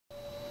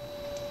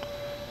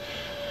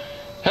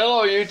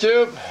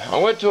YouTube.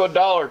 I went to a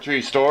Dollar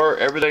Tree store,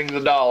 everything's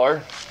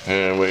 $1,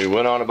 and we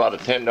went on about a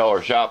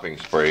 $10 shopping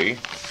spree.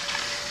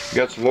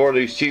 Got some more of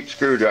these cheap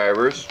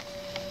screwdrivers.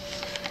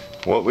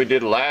 What we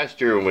did last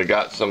year when we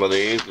got some of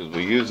these is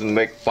we used them to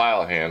make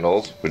file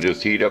handles. We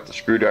just heat up the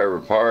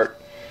screwdriver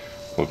part,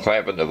 we'll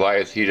clamp a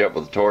device, heat it up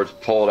with a torch,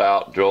 pull it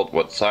out, drill it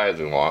what size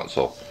we want.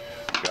 So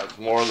got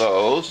some more of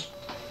those.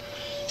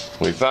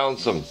 We found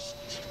some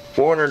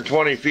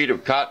 420 feet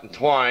of cotton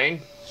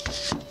twine.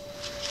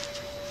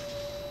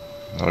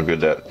 How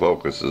good that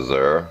focuses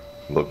there,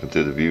 looking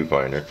through the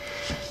viewfinder.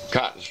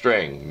 Cotton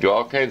string, do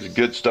all kinds of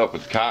good stuff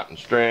with cotton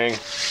string.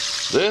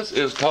 This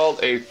is called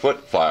a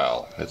foot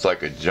file. It's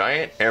like a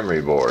giant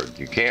emery board.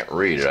 You can't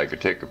read it, I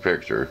could take a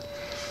picture.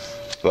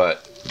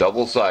 But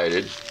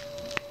double-sided.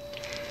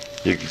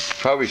 You could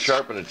probably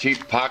sharpen a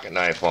cheap pocket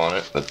knife on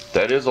it, but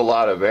that is a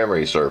lot of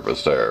emery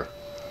surface there.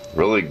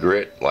 Really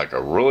grit, like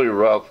a really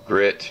rough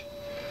grit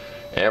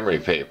emery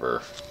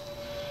paper.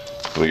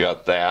 We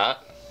got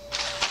that.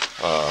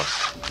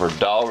 For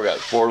 $1 we got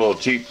four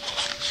of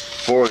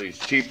these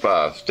cheap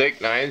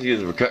steak knives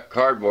used for cut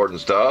cardboard and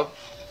stuff.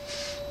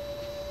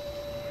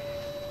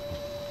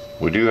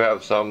 We do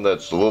have some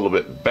that's a little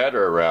bit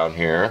better around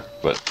here,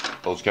 but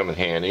those come in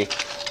handy.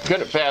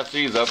 Couldn't pass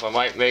these up. I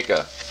might make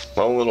my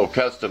own little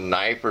custom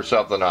knife or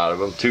something out of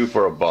them. 2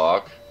 for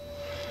 $1.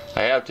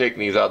 I have taken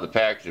these out of the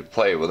package to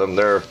play with them.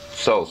 They're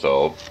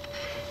so-so.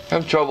 I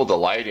have trouble with the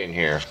light in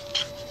here,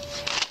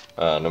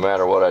 no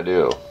matter what I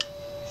do.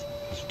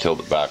 Just tilt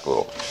it back a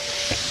little.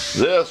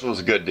 This was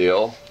a good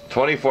deal.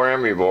 24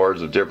 emery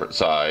boards of different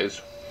size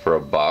for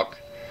 $1.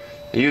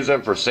 I use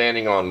them for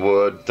sanding on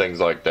wood, things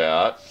like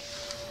that.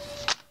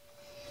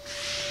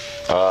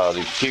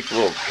 These cheap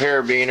little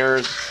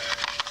carabiners.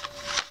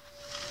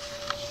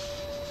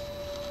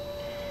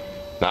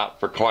 Not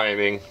for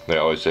climbing, they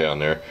always say on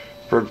there.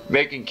 For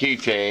making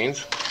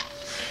keychains.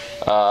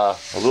 A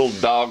little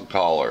dog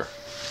collar.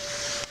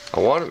 I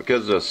want it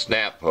because of the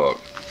snap hook.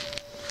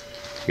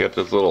 You got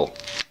this little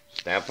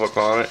snap hook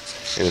on it,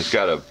 and it's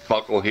got a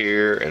buckle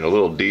here and a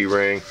little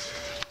D-ring,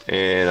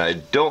 and I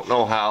don't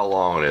know how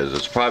long it is.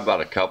 It's probably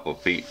about a couple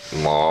feet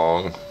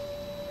long.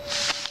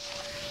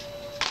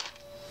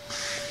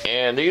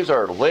 And these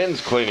are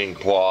lens cleaning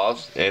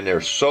cloths, and they're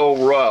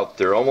so rough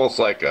they're almost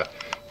like a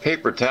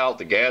paper towel at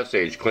the gas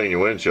station cleaning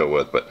your windshield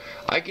with. But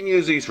I can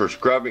use these for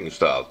scrubbing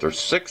stuff. There's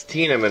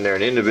 16 of them in there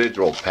in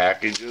individual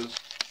packages.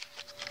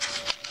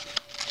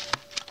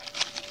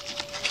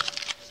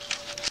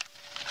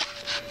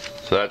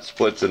 So that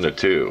splits into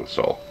 2.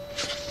 So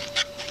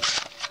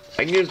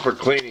I can use it for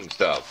cleaning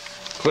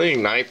stuff,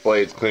 cleaning knife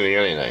blades, cleaning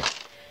anything.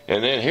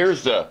 And then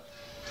here's the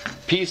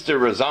piece de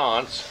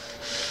resistance.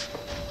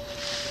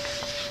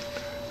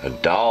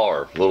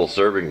 $1 little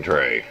serving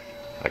tray.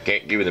 I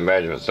can't give you the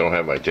measurements, I don't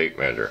have my tape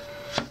measure.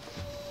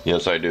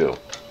 Yes, I do.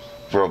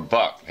 For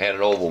 $1, had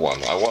an oval one.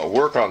 I want to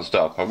work on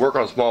stuff. I work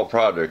on small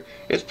project.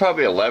 It's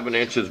probably 11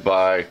 inches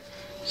by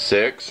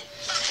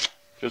 6.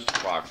 Just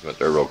approximate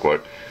there real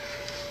quick.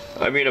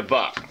 I mean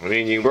 $1. I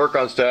mean, you work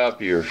on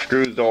stuff, your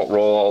screws don't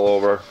roll all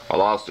over. I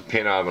lost a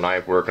pin out of a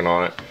knife working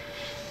on it.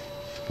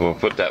 Won't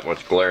put that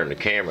much glare in the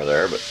camera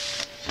there, but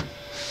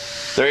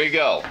there you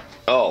go.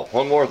 Oh,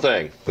 one more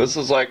thing. This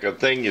is like a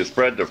thing you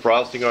spread the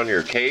frosting on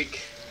your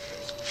cake.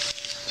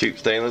 Cheap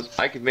stainless.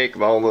 I could make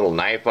my own little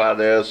knife out of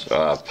this,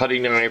 putty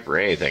knife or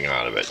anything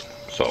out of it.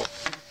 So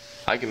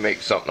I can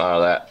make something out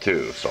of that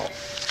too. So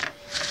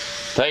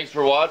thanks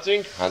for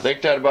watching. I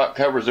think that about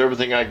covers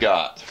everything I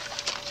got.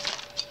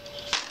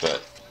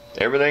 But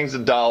everything's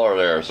 $1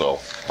 there, so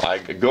I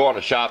could go on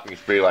a shopping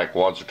spree like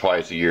once or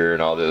twice a year,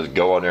 and I'll just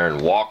go in there and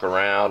walk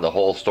around the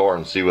whole store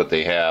and see what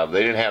they have.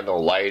 They didn't have no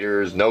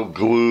lighters, no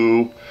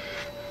glue.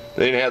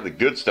 They didn't have the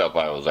good stuff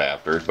I was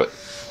after, but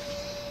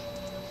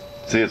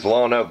see, it's a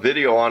long enough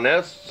video on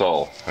this,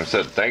 so I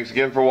said thanks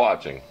again for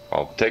watching.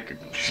 I'll take a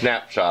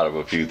snapshot of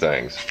a few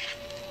things.